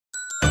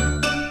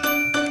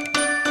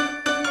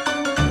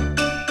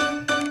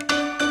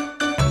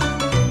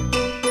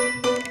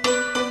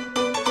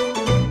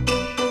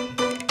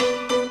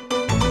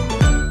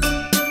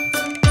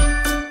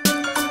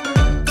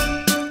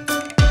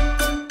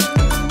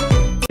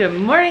Good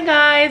morning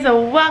guys,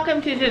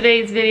 welcome to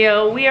today's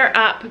video. We are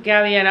up,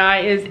 Gabby and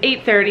I. It is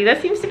 8:30.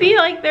 That seems to be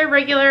like their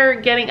regular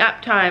getting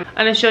up time.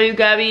 I'm gonna show you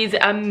Gabby's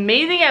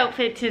amazing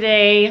outfit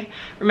today.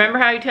 Remember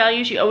how I tell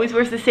you she always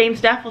wears the same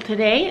stuff? Well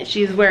today,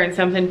 she's wearing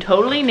something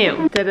totally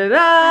new.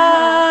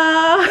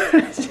 Ta-da-da!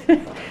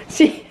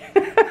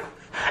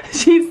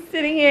 She's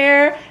sitting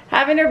here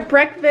having her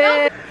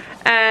breakfast.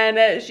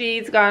 And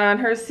she's got on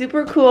her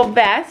super cool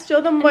vest. Show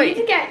them what you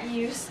need to get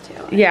used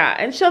to it. Yeah,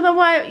 and show them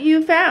what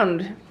you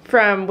found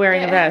from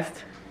wearing a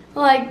vest.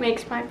 Like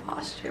makes my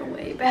posture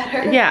way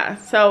better. Yeah,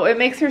 so it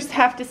makes her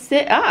have to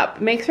sit up.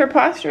 Makes her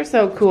posture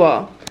so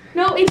cool.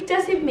 No, it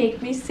doesn't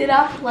make me sit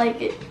up.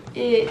 Like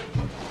it's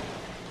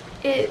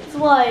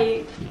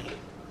like,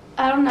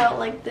 I don't know,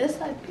 like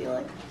this I feel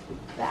like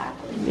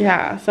backwards.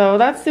 Yeah, so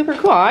that's super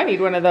cool. I need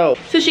one of those.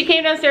 So she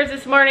came downstairs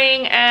this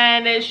morning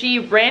and she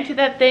ran to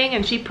that thing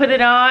and she put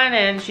it on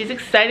and she's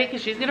excited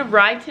because she's gonna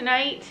ride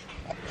tonight,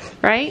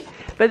 right?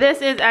 But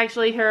this is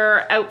actually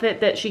her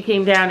outfit that she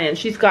came down in.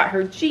 She's got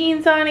her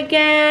jeans on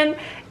again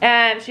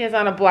and she has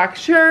on a black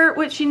shirt,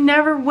 which she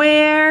never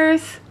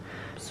wears.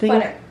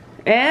 Sweater.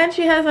 And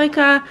she has like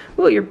a,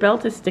 oh, your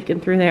belt is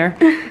sticking through there.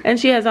 And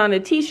she has on a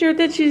t-shirt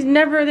that she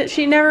never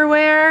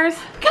wears.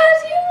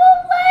 Because you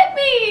won't let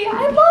me.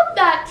 I love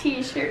that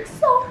t-shirt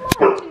so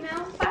much and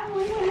now I'm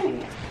finally wearing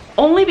it.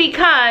 Only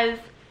because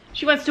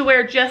she wants to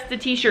wear just the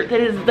t-shirt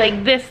that is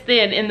like this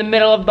thin in the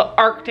middle of the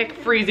Arctic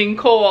freezing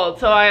cold.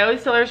 So I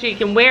always tell her she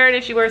can wear it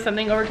if she wears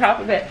something over top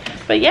of it.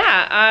 But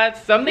yeah,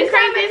 something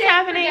crazy is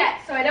happening.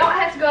 So I don't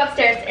have to go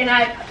upstairs and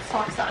I put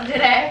socks on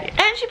today.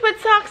 And she put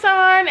socks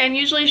on, and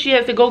usually she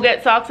has to go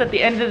get socks at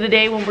the end of the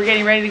day when we're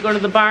getting ready to go to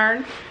the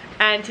barn.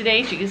 And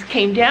today she just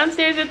came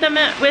downstairs with them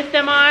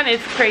on.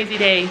 It's a crazy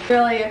day.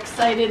 Really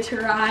excited to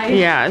ride.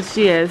 Yeah,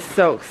 she is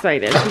so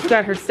excited. She's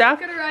got her stuff.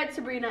 I'm gonna ride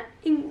Sabrina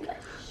English.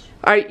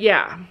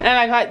 Yeah, and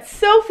I got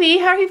Sophie.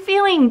 How are you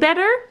feeling?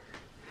 Better?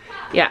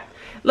 Yeah.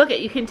 Look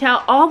at, you can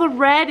tell all the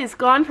red is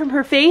gone from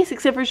her face,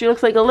 except for she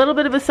looks like a little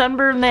bit of a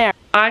sunburn there.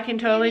 I can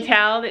totally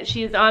tell that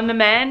she's on the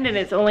mend, and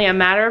it's only a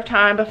matter of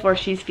time before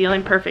she's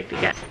feeling perfect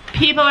again.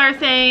 People are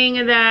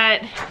saying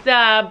that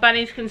the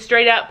bunnies can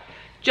straight up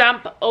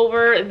jump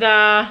over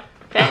the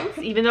fence,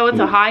 even though it's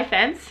a high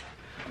fence.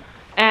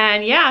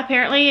 And yeah,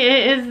 apparently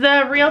it is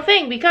the real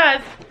thing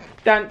because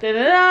dun da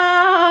da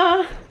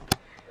da.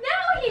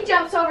 Now he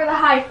jumps over the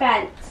high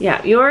fence.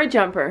 Yeah, you're a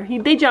jumper.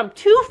 They jump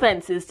 2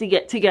 fences to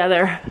get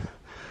together.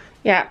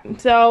 Yeah,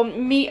 so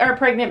meet our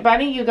pregnant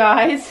bunny, you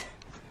guys.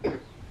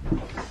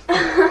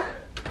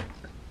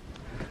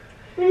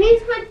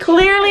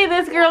 Clearly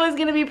this girl is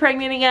gonna be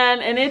pregnant again,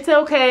 and it's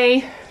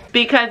okay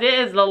because it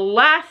is the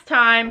last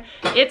time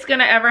it's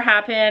gonna ever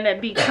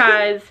happen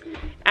because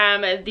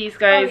these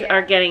guys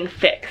are getting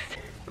fixed.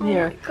 Oh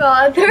my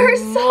god, they're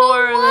so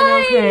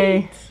white. Than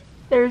okay.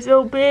 They're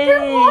so big.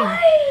 They're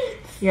white.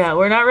 Yeah,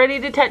 we're not ready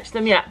to touch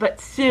them yet, but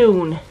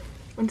soon,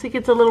 once it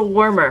gets a little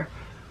warmer.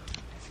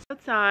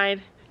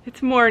 Outside,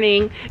 it's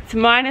morning, it's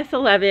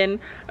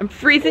 -11, I'm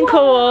freezing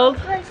cold.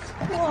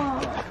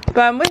 But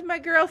I'm with my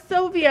girl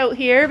Sophie out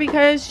here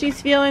because she's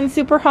feeling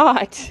super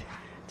hot.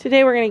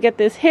 Today we're gonna get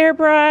this hair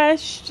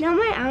brushed. Now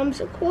my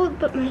arms are cold,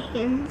 but my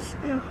hands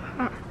are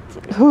hot.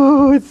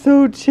 Oh, it's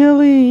so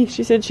chilly.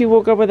 She said she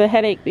woke up with a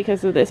headache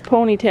because of this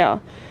ponytail.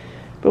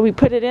 But we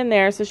put it in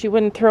there so she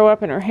wouldn't throw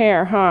up in her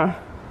hair, huh?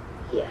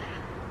 Yeah.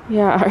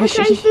 Yeah. I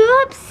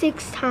threw up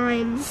 6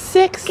 times.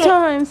 6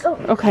 times? Go.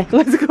 Okay,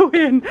 let's go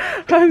in.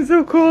 I'm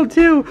so cold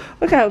too.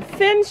 Look how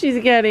thin she's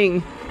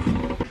getting.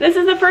 This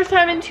is the first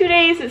time in 2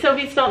 days that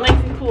Sophie's felt nice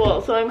and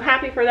cool. So I'm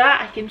happy for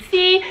that. I can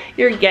see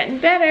you're getting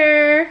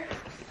better.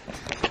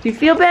 Do you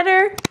feel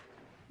better?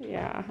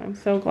 Yeah, I'm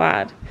so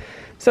glad.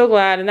 So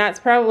glad. And that's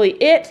probably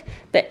it.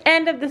 The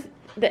end of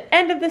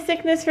the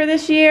sickness for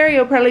this year.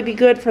 You'll probably be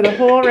good for the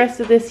whole rest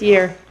of this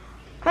year.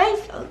 My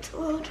throat's a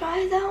little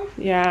dry though.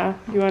 Yeah.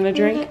 You want a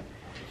drink?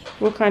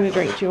 What kind of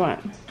drink do you want?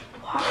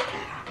 Water.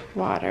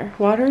 Water.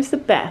 Water is the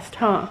best,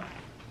 huh?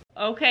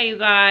 Okay, you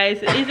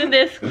guys. Isn't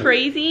this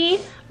crazy?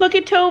 Look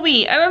at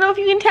Toby. I don't know if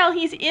you can tell,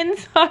 he's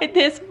inside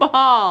this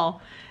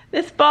ball.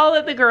 This ball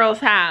that the girls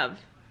have.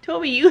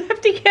 Toby, you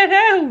have to get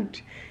out.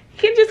 You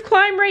can just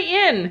climb right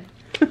in.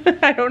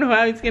 I don't know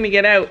how he's gonna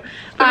get out.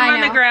 Put him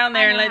on the ground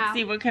there and let's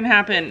see what can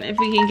happen if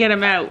we can get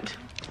him out.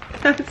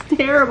 That's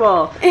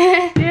terrible.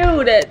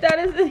 Dude,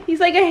 he's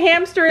like a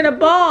hamster in a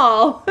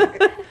ball.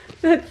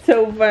 That's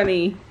so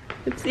funny.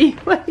 Let's see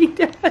what he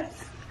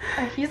does.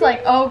 He's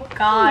like, oh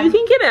god. You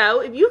can get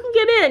out. If you can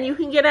get in, you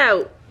can get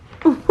out.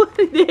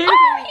 There he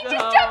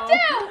just jumped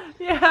out.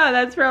 Yeah,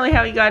 that's probably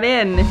how he got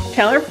in.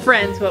 Tell our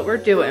friends what we're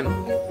doing.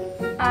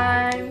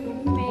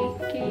 I'm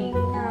making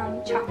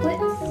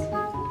chocolates.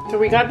 So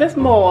we got this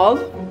mold.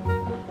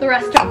 The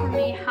rest are for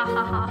me, ha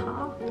ha ha ha.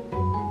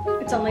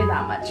 It's only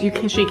that much.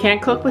 She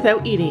can't cook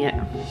without eating it.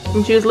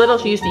 When she was little,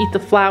 she used to eat the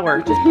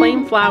flour, just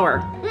plain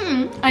flour.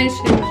 I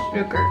used to use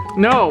sugar.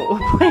 No,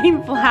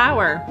 plain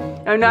flour.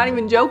 I'm not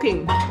even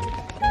joking.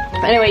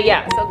 Anyway,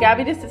 yeah,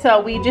 so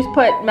we just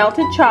put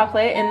melted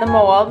chocolate in the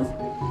molds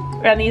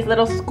and these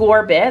little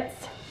score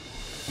bits.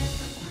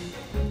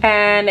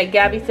 And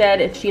Gabby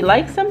said if she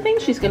likes something,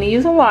 she's gonna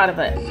use a lot of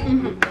it.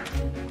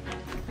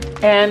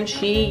 And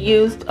she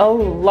used a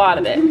lot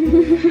of it.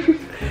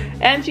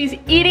 And she's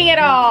eating it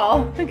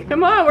all.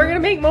 Come on, we're gonna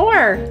make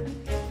more.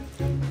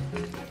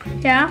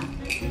 Yeah?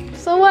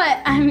 So what?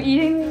 I'm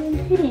eating the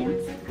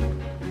ingredients.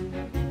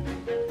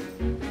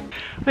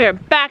 We are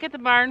back at the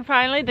barn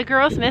finally. The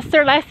girls missed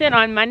their lesson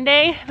on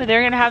Monday, but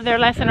they're gonna have their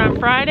lesson on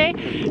Friday.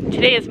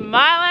 Today is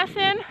my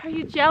lesson. Are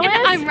you jealous?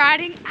 And I'm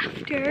riding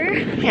after.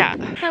 Yeah.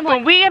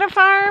 When we get a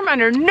farm,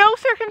 under no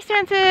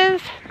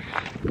circumstances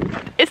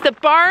is the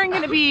barn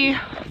gonna be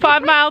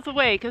 5 miles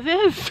away, because it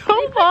is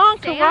so long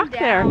to walk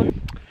there.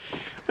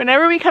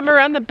 Whenever we come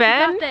around the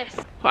bend,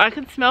 I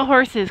can smell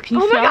horses. Can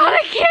you smell it? Oh my god,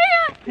 I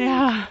can't!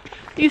 Yeah.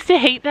 I used to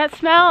hate that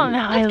smell, and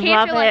now I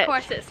love it. Like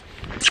horses.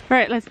 All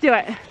right, let's do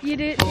it. You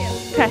do it too.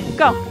 Okay,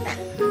 go.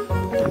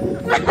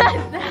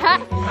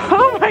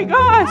 Oh my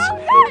gosh!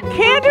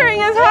 Cantering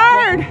is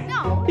hard.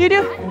 No. You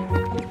do.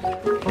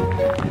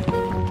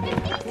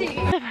 It's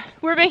easy.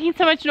 We're making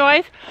so much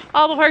noise.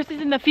 All the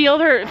horses in the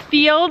field,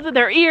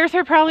 their ears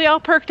are probably all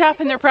perked up,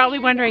 and they're probably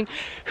wondering,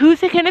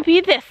 who's it gonna be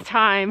this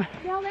time?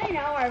 Well, they know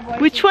our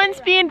voices. Which one's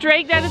being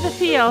dragged out of the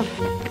field?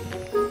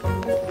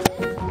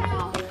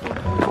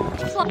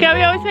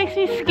 Gabby always makes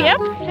me skip,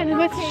 and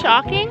what's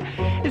shocking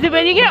is that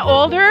when you get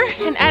older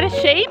and out of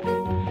shape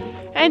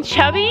and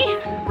chubby,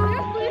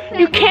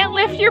 you can't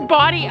lift your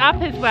body up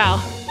as well.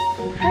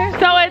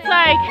 So it's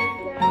like,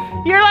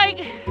 you're like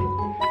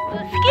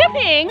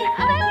skipping,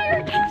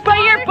 but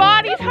your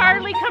body's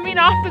hardly coming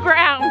off the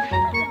ground.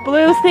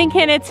 Blue's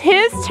thinking it's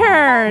his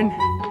turn.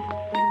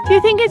 Do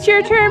you think it's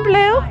your turn,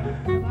 Blue?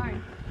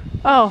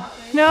 Oh,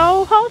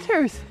 no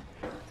halters.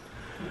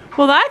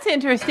 Well, that's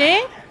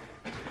interesting.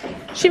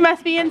 She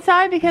must be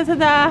inside because of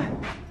the...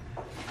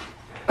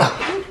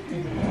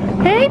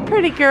 Hey,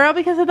 pretty girl,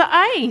 because of the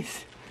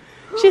ice.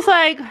 She's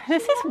like,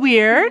 this is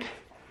weird.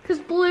 Because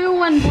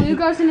when Blue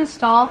goes in a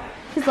stall,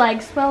 his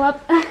legs swell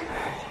up.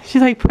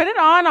 She's like, put it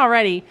on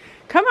already.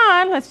 Come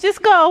on, let's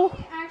just go.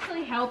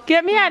 Actually help.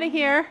 Get me out of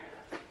here.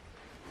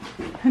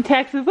 And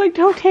Tex is like,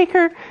 don't take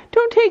her,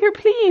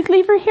 please.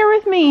 Leave her here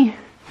with me.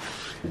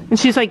 And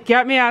she's like,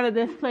 get me out of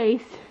this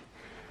place.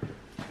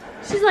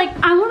 She's like,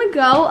 I want to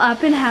go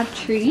up and have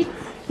treats.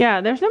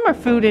 Yeah, there's no more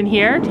food in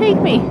here. Take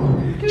me.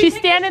 She's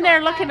standing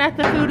there looking at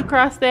the food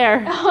across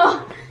there.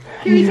 Oh,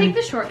 can we take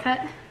the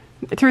shortcut?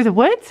 Through the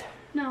woods?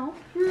 No,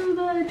 through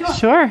the door.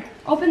 Sure.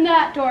 Open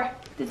that door,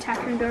 the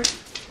tackroom door.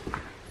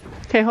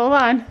 Okay, hold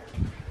on.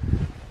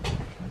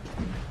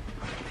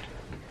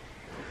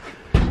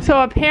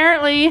 So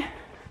apparently,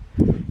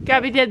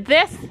 Gabby did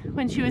this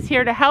when she was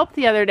here to help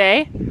the other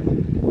day.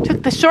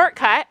 Took the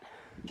shortcut.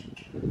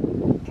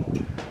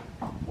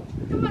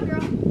 Come on,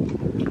 girl.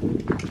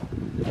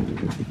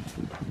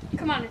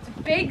 Come on, it's a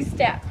big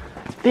step.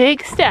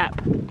 Big step.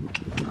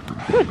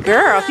 Good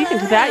girl. If you can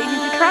do that, you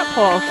can do trap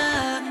poles.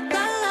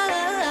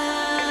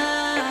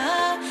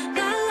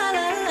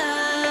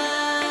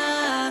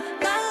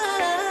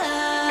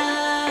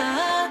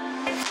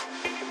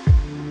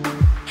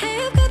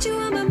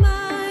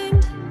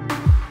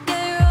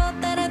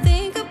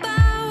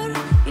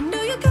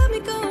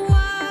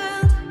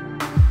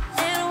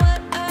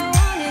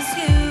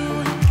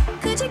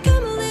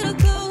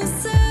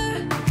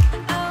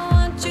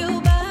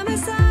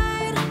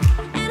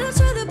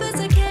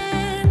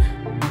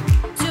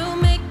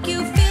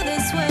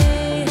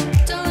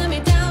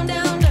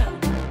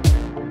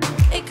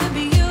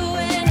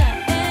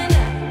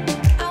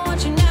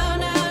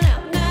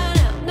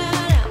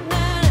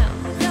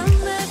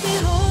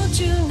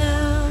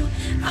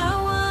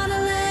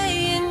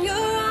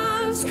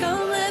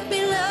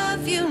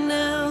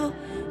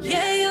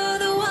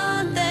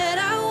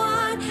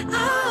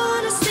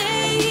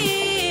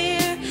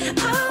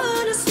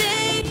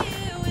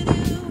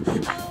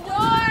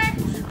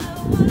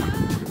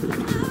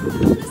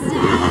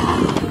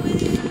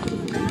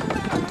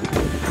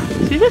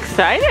 She's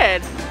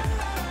excited.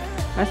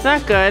 That's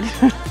not good.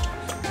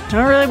 I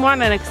don't really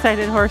want an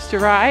excited horse to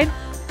ride.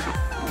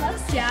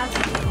 That's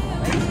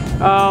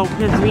Jasmine. Oh,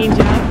 because me and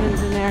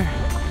Jasmine's in there.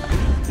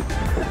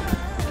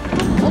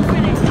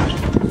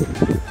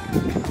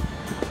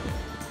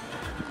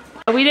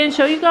 We didn't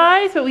show you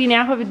guys, but we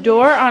now have a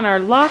door on our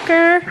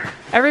locker.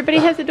 Everybody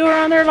has a door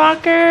on their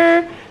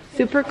locker.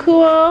 Super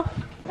cool.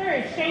 There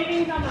is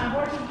shavings on the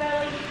horse's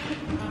belly.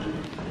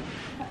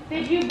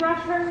 Did you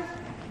brush her?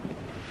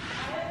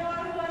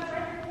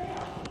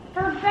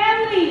 Her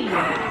belly!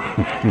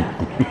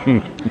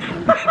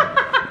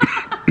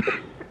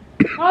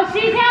 Well,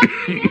 she's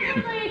helping me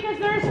differently because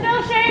there's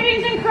still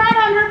shavings and crud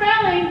on her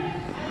belly.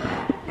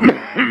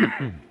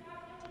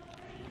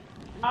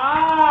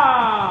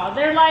 Oh,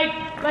 they're like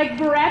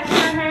barrettes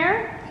in her hair?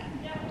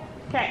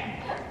 Okay.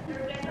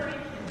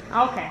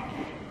 Okay.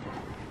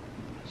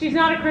 She's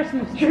not a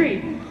Christmas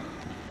tree.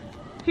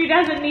 She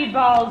doesn't need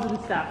balls and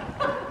stuff.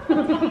 You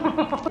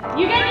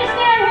get to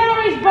stay on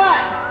Hillary's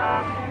butt.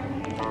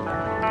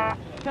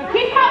 So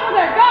keep up with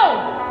her, go!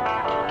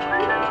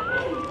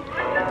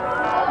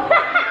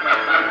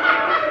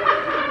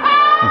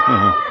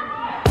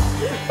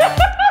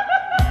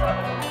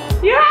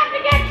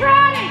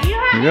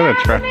 You gotta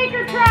try. Make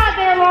her trot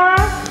there, Laura.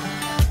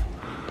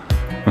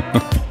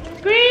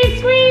 Squeeze,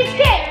 squeeze,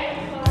 kick.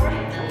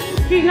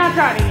 She's not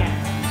trotting yet.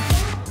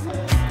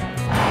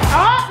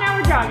 Oh, now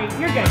we're jogging.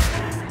 You're good.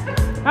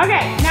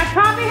 Okay, now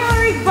copy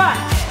Hillary's butt.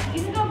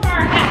 You can go far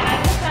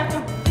ahead.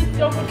 Just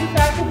go too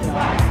fast with the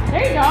butt.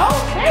 There you go.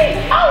 There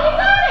you go. Oh, you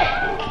got it.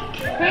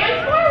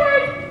 Hands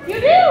forward. You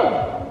do.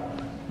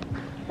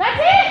 That's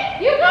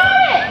it. You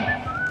got it.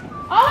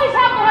 Always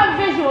helps to have a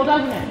visual,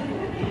 doesn't it?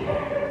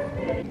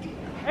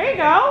 There you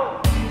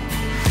go.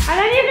 And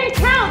then you can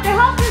count to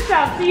help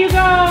yourself. So you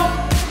go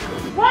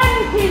 1,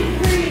 2,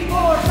 3,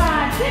 4,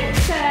 5, 6,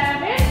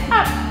 7.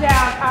 Up,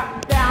 down,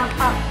 up, down,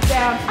 up,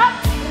 down, up.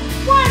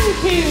 1,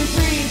 2,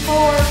 3,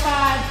 4,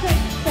 5, 6,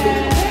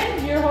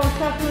 7. Your whole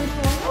stuff moves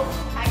forward. Oh,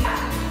 I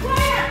got it.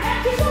 Where?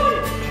 Keep going.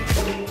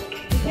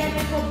 You can't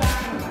just go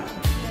back on that.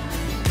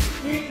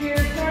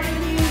 You're starting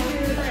to use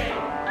your brain.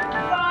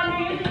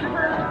 You're using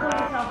her to pull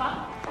yourself up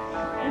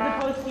as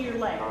opposed to your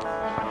legs.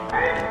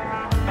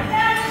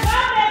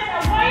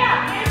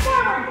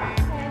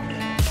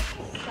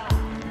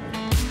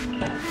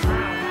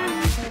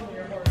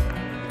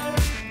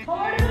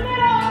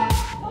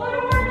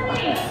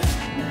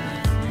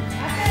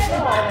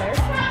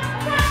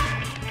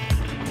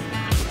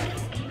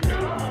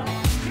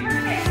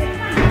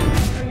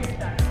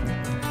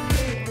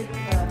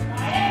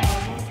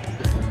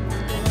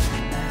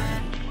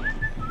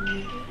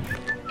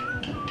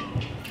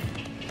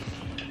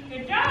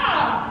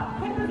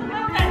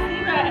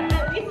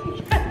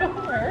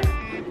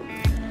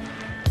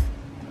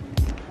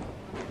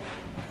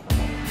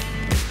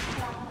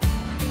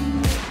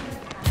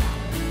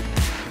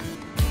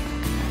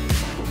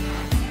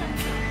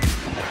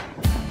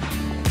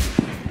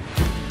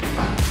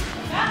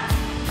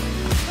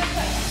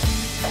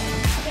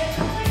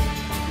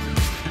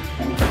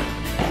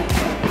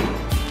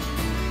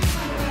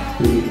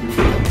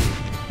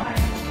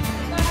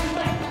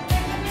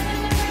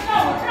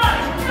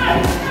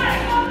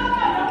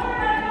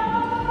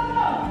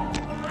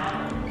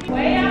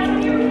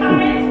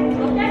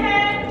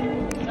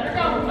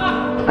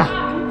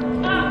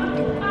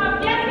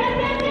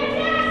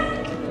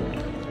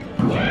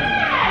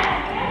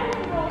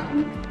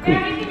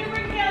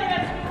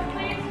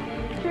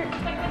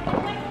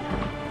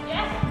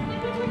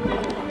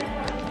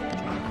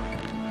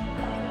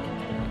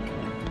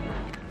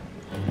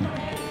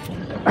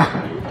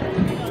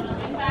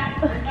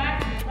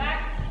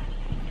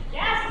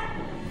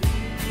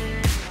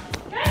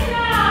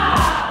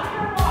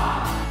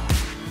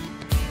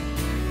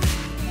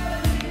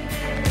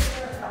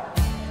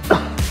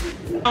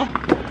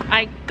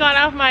 I got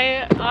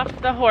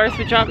off the horse,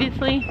 which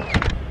obviously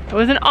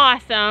wasn't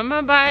awesome,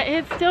 but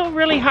it's still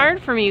really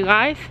hard for me, you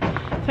guys.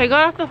 So I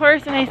got off the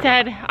horse and I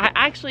said, I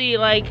actually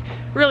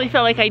really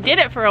felt like I did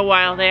it for a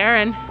while there,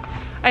 and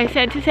I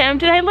said to Sam,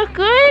 did I look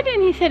good?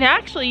 And he said,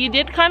 actually, you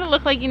did kind of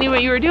look like you knew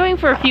what you were doing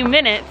for a few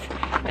minutes.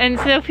 And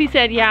Sophie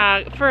said,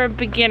 yeah, for a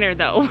beginner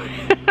though.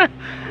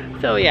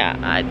 So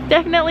yeah,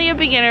 definitely a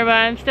beginner, but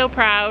I'm still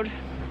proud.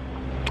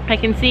 I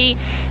can see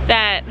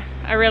that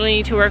I really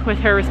need to work with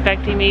her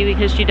respecting me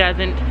because she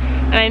doesn't.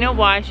 And I know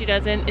why she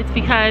doesn't. It's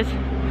because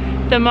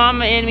the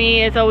mama in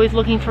me is always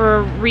looking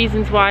for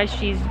reasons why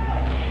she's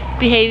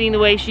behaving the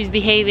way she's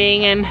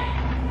behaving, and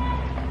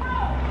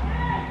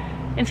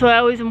so I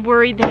always am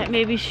worried that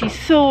maybe she's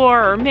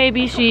sore, or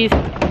maybe she's...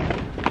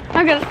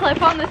 I'm gonna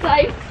slip on this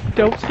ice.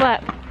 Don't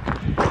slip.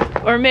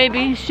 Or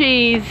maybe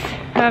she's,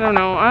 I don't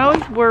know, I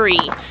always worry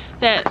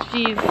that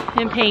she's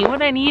in pain.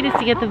 What I need is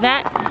to get the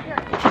vet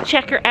to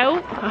check her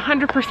out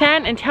 100%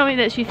 and tell me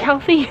that she's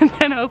healthy, and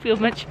then I'll feel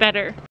much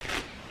better.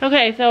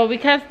 Okay, so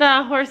because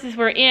the horses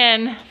were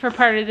in for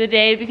part of the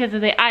day because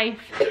of the ice,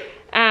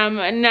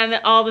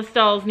 all the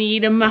stalls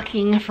need a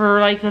mucking for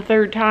like the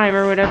third time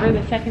or whatever,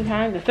 the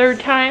third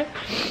time.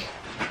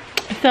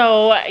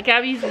 So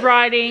Gabby's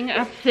riding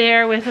up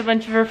there with a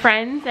bunch of her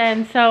friends,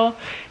 and so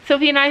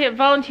Sophie and I have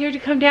volunteered to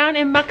come down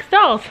and muck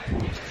stalls.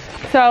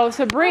 So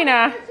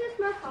Sabrina,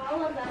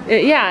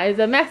 yeah, is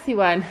a messy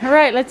one. All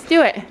right, let's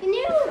do it. Can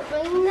you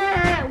bring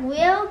that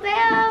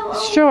wheelbarrow?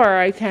 Sure,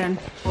 I can.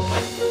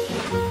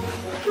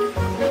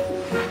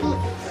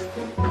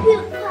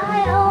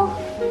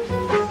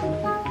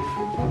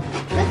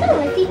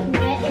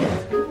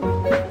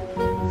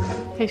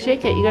 Okay,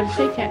 shake it. You gotta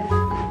shake it.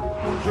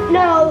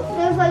 No,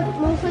 there's like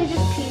mostly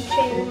just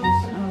keychains.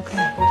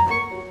 Okay.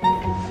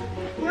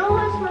 No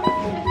one's my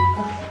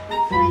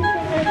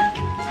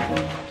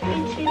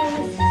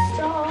keychains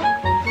stall.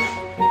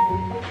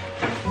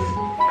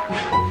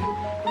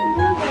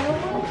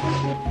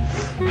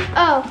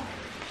 Oh.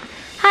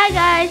 Hi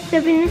guys,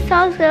 the business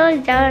stall's really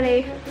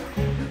dirty.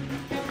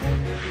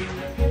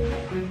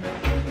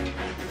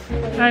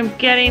 I'm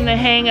getting the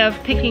hang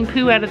of picking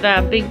poo out of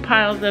the big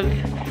piles of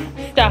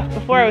stuff.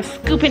 Before I was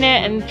scooping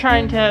it and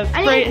trying to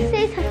spray it. I need to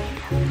say something.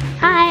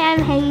 Hi,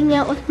 I'm hanging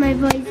out with my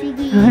boy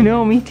Ziggy. I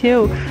know, me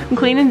too. I'm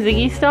cleaning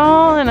Ziggy's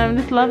stall and I'm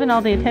just loving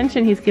all the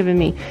attention he's giving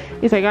me.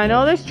 He's like, I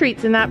know there's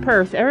treats in that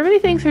purse. Everybody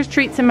thinks there's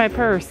treats in my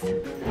purse.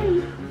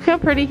 Look how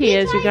pretty he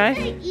is, you guys.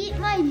 He's trying to eat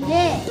my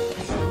legs.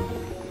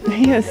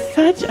 He is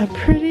such a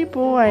pretty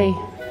boy.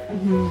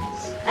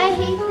 I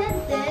hate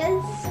that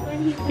this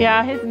when he.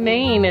 Yeah, his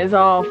mane is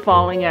all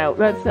falling out.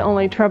 That's the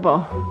only trouble.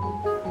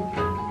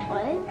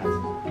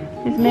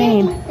 What? His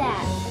mane. I hate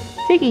that.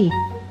 Ziggy.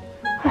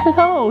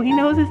 Hello, he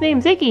knows his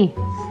name, Ziggy.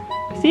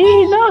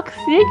 See, look,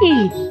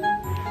 Ziggy.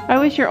 I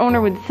wish your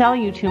owner would sell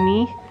you to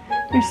me.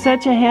 You're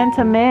such a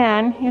handsome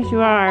man. Yes, you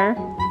are.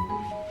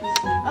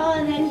 Oh,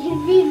 and then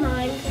he'd be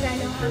mine because I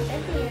know how to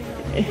handle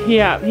him.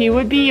 Yeah, he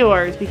would be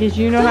yours because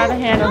you know how to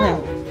handle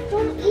him.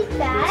 Don't eat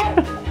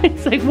that.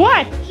 It's like,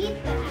 what? Eat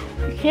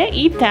that. You can't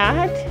eat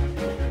that.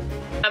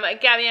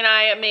 Gabby and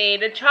I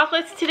made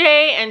chocolates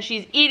today and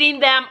she's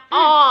eating them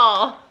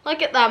all.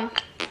 Look at them.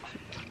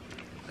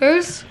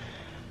 Here's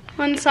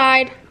one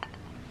side.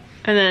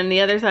 And then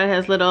the other side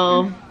has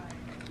little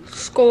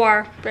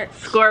Score bits.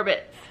 score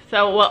bits.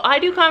 So, well, I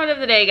do comment of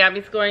the day.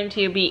 Gabby's going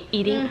to be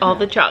eating all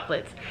the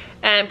chocolates.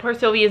 And poor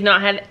Sylvie has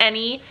not had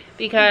any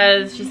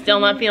because she's still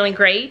not feeling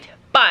great.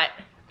 But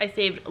I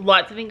saved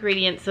lots of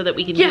ingredients so that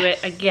we can do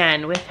it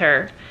again with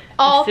her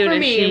All as soon for as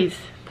me. she's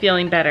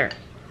feeling better.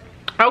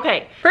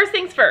 Okay, first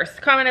things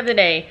first, comment of the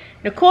day.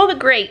 Nicole the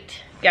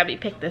Great, Gabby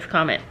picked this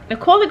comment.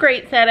 Nicole the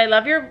Great said, I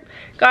love your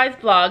guys'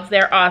 vlogs,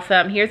 they're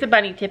awesome. Here's a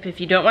bunny tip,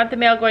 if you don't want the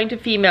male going to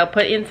female,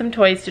 put in some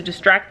toys to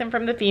distract them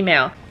from the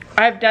female.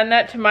 I've done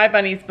that to my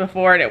bunnies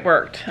before and it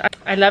worked.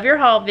 I love your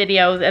haul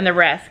videos and the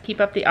rest. Keep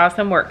up the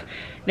awesome work.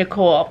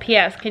 Nicole,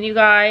 P.S. Can you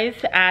guys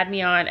add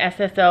me on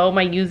SSO?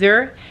 My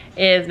user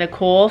is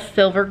Nicole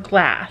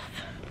Silverglass.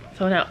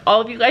 So now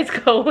all of you guys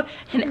go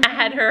and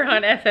add her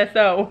on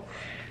SSO.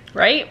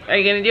 Right? Are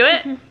you gonna do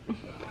it?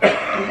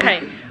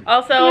 Okay.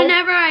 Also,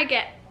 Whenever I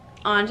get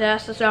onto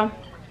SSO.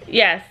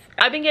 yes,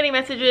 I've been getting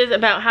messages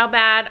about how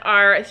bad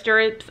our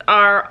stirrups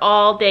are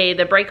all day,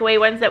 the breakaway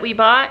ones that we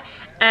bought.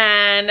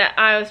 And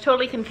I was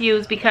totally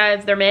confused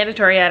because they're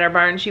mandatory at our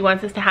barn. She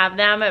wants us to have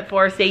them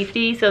for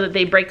safety so that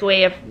they break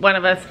away if one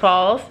of us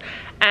falls.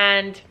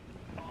 And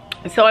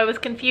so I was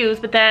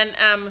confused, but then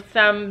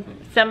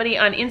somebody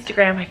on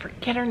Instagram, I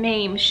forget her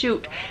name,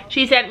 shoot,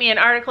 she sent me an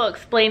article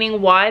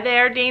explaining why they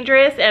are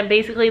dangerous. And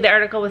basically the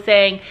article was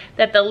saying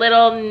that the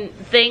little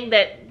thing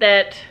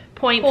that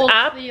points Holds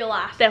up, the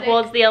elastic. that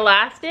holds the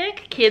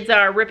elastic, kids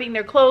are ripping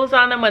their clothes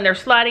on them when they're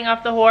sliding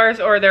off the horse,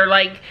 or they're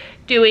like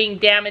doing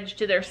damage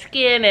to their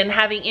skin and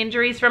having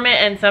injuries from it,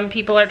 and some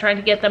people are trying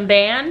to get them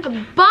banned.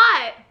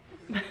 But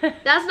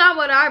that's not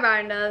what our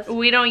barn does.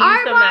 We don't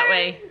use them that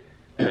way.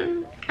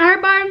 Our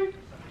barn,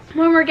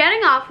 when we're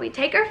getting off, we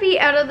take our feet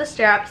out of the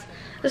stirrups.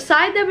 The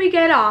side that we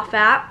get off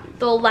at,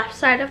 the left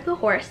side of the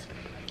horse,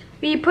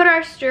 we put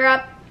our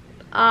stirrup,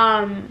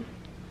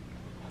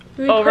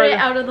 we put it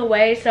out of the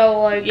way,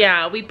 so like...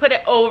 Yeah, we put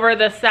it over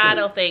the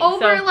saddle thing.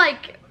 Over so,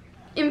 like,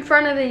 in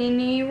front of the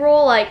knee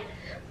roll, like,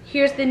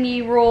 here's the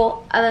knee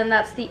roll, and then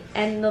that's the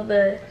end of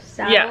the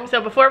saddle. yeah,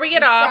 so before we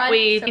get off, Front,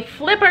 we so-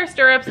 flip our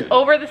stirrups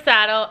over the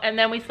saddle, and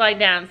then we slide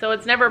down. So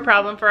it's never a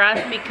problem for us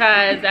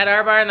because at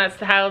our barn, that's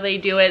how they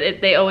do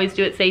it. They always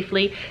do it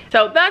safely.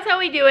 So that's how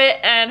we do it,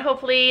 and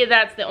hopefully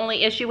that's the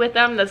only issue with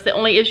them. That's the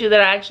only issue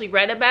that I actually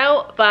read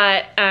about,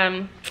 but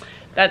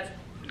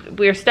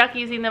we're stuck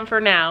using them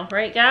for now.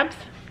 Right, Gabs?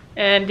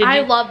 And I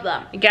love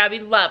them. Gabby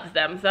loves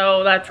them,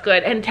 so that's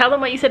good. And tell them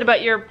what you said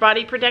about your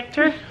body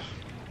protector.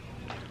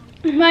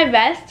 My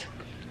vest,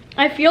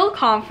 I feel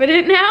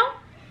confident now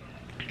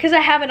because I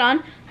have it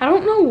on. I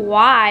don't know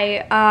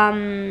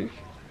why,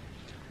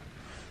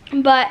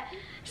 but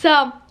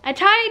so I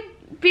tied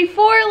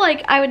before,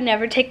 like I would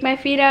never take my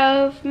feet out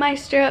of my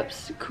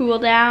stirrups, cool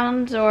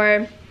downs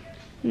or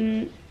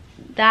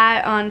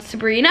that on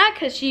Sabrina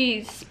because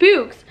she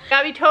spooks.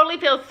 Gabby totally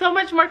feels so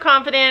much more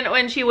confident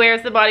when she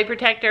wears the body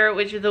protector,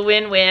 which is a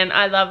win-win.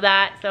 I love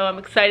that, so I'm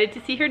excited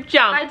to see her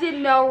jump. I did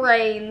no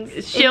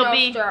reins. She'll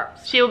be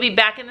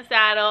back in the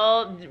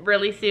saddle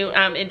really soon,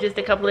 in just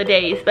a couple of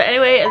days. But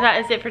anyway,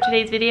 that is it for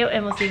today's video,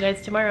 and we'll see you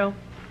guys tomorrow.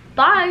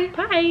 Bye.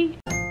 Bye.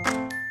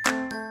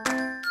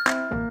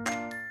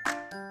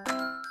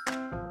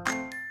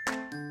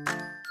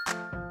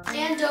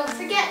 And don't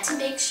forget to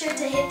make sure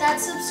to hit that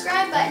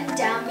subscribe button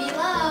down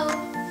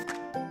below.